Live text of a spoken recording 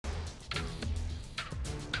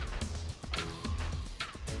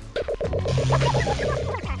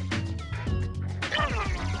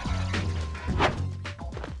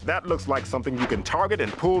That looks like something you can target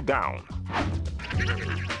and pull down.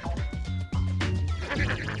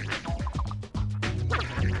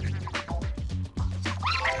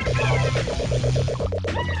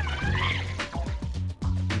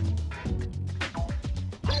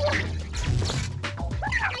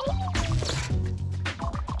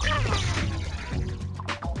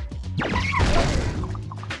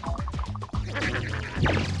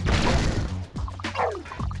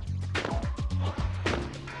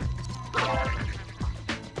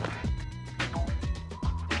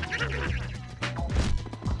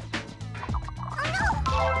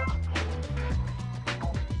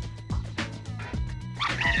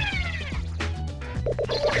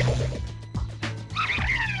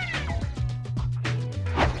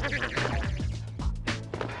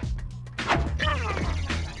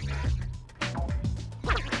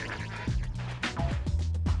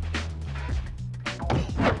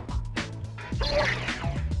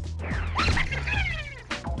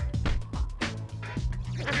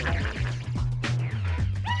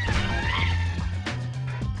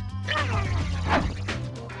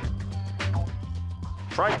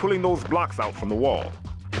 Try pulling those blocks out from the wall.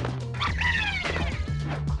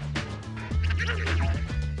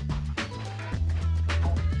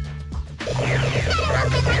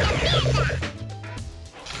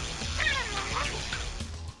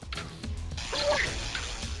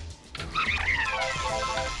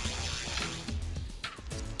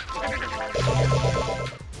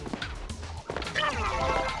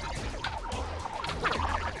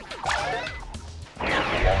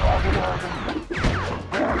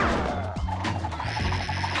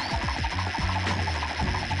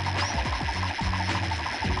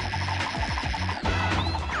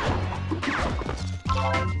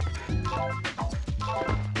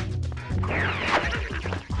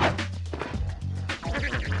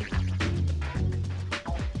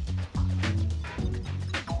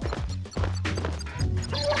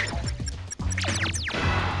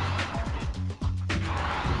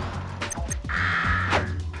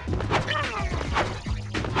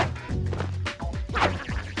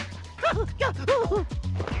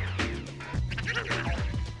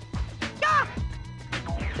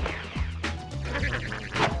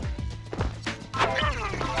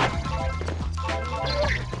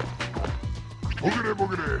 Boogity,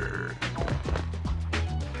 boogity.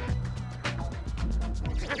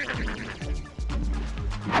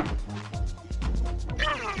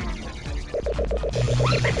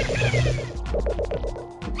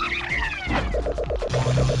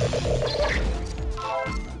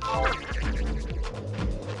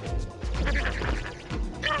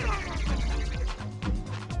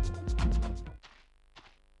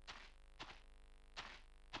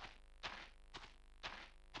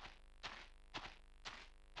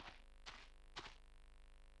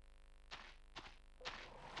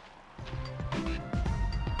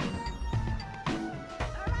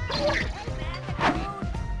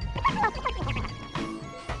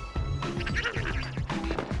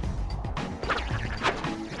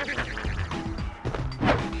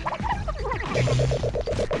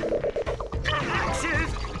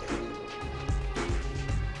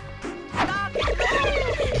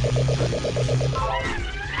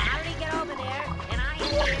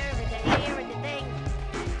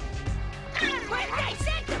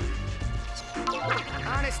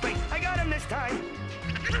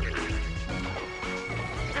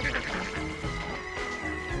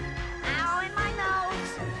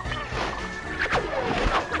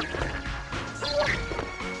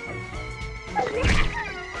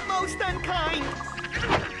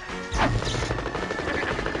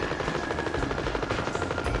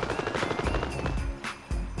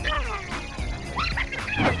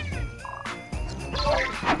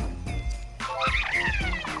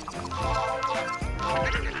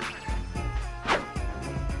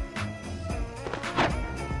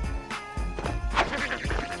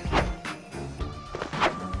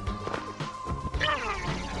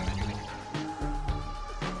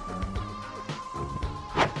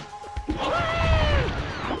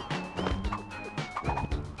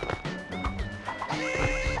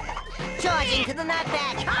 Charging to the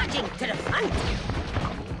nutback! Charging to the front!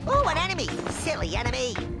 Ooh, an enemy! Silly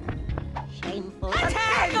enemy! Shameful.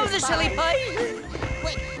 Attack! Goes the silly pipe!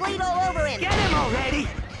 Quick, bleed all over him! Get him already!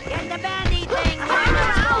 Get the bandy thing!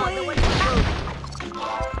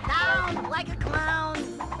 Down like a clown!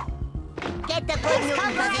 Get the good news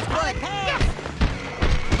because it's good pants!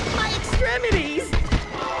 My extremities!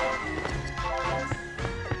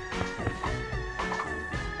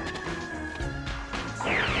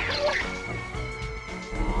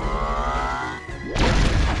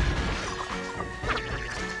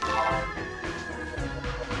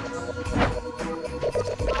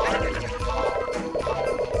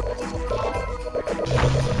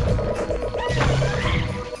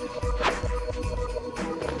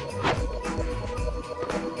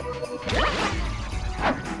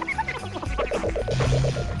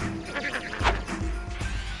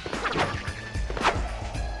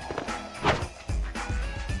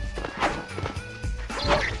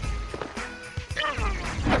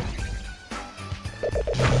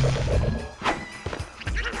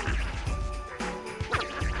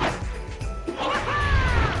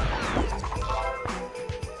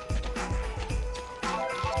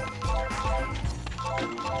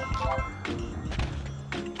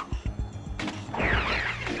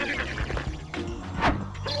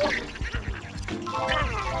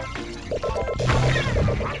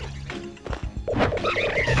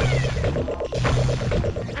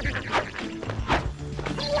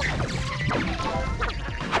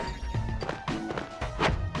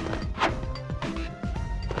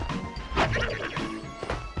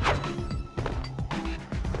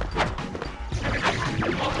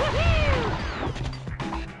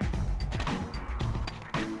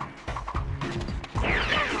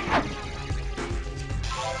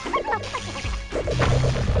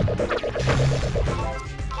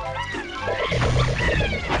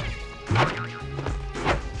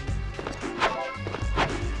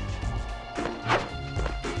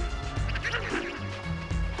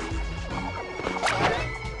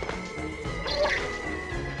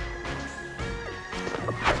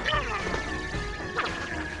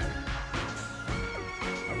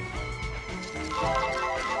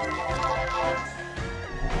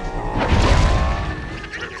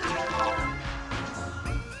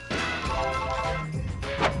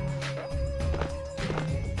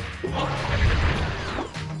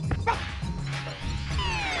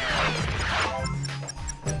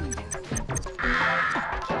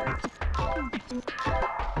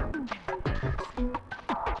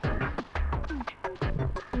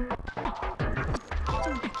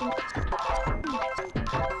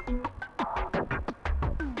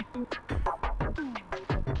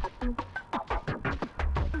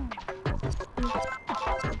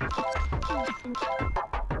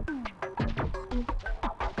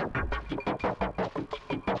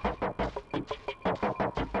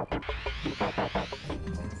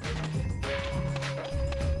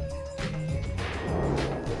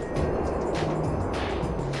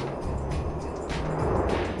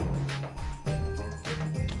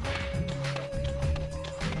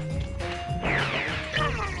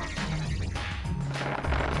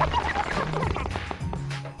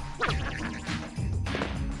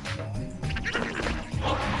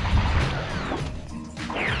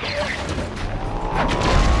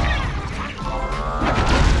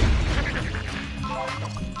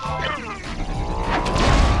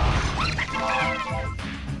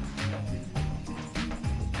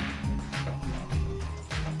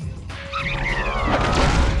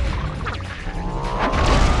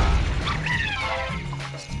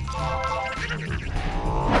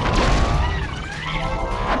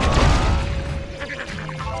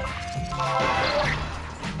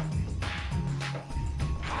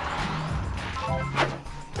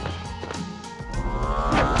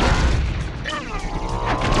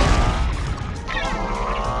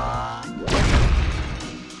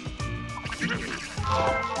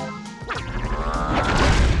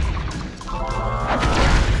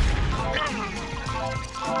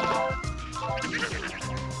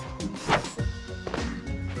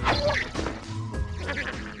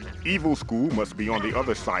 Evil School must be on the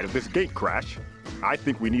other side of this gate, Crash. I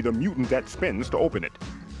think we need a mutant that spins to open it.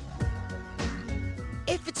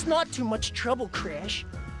 If it's not too much trouble, Crash,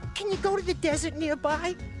 can you go to the desert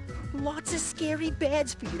nearby? Lots of scary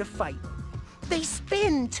bads for you to fight. They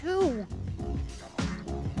spin, too.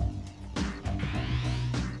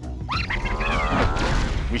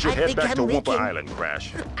 We should I head think back to I'm Wumpa making- Island,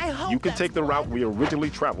 Crash. I hope You can that's take the right. route we originally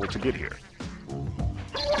traveled to get here.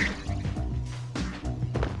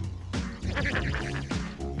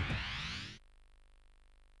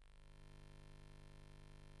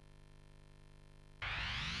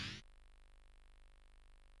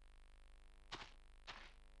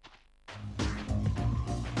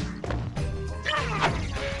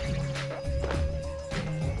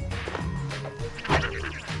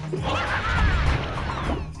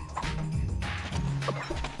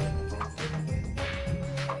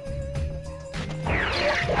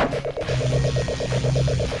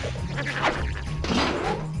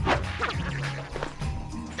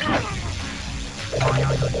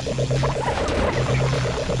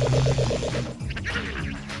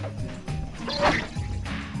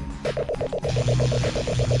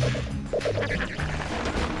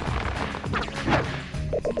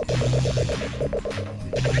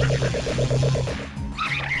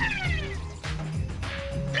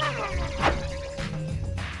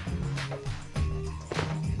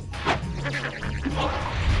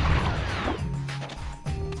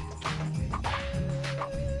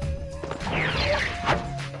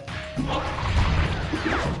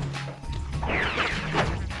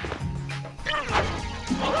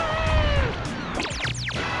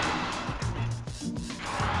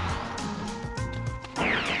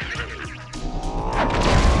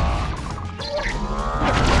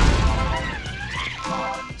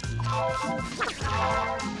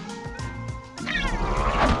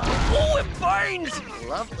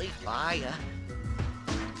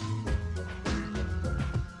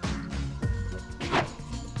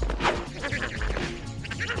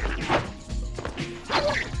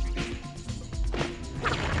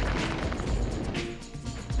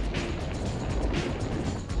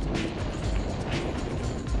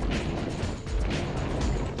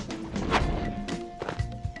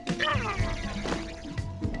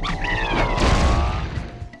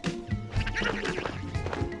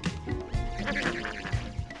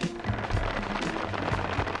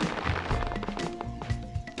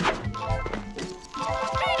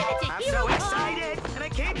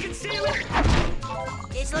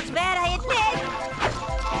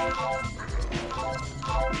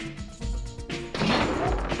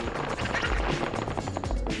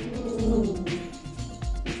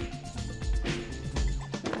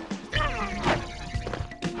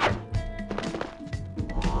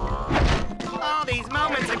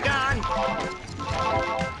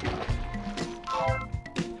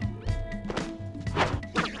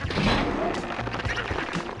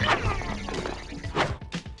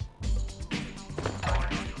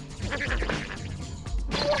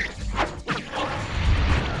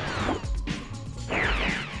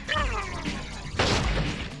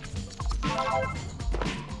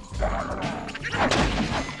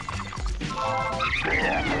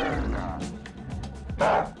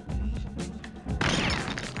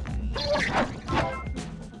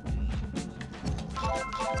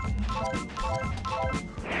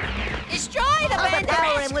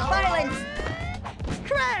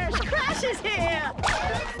 Crash is here!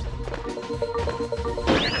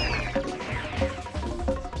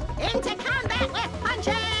 Into combat with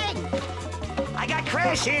punching! I got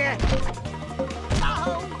Crash here!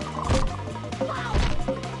 Oh!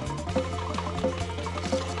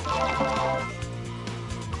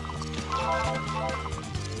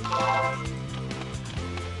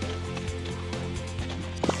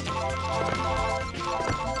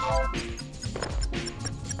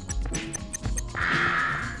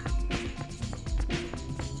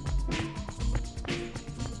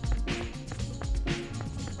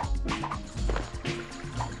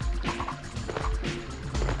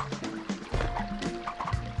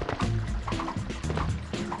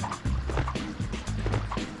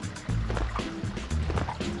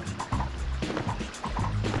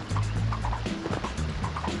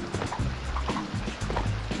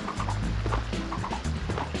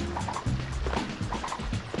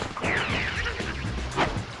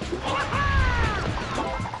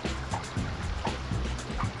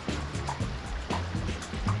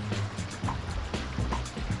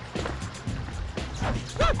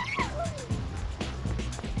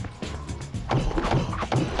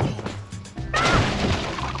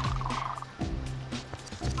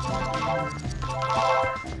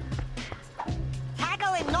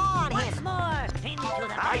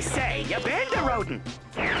 I say, you banned a rodent.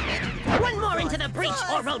 One more into the breach,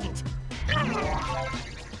 or rodent.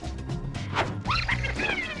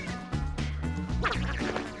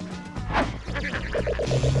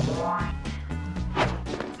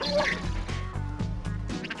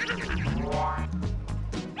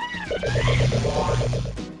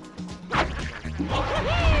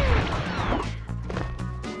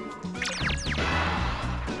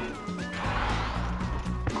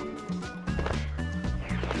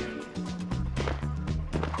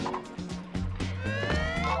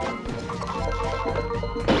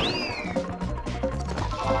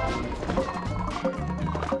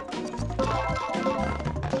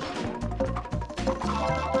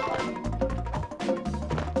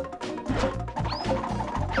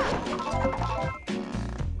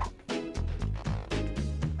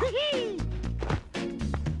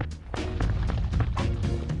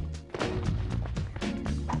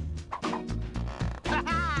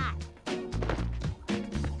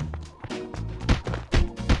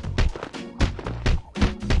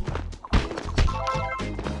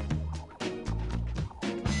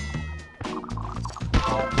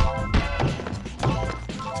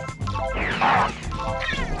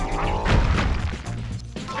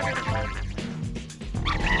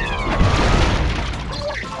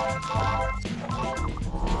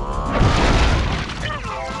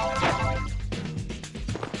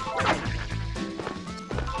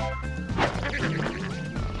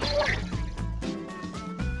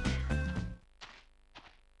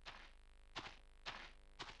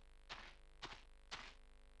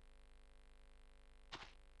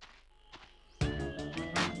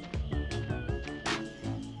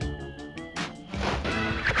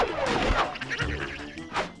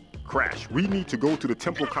 Crash, we need to go to the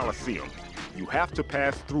Temple Coliseum. You have to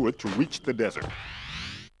pass through it to reach the desert.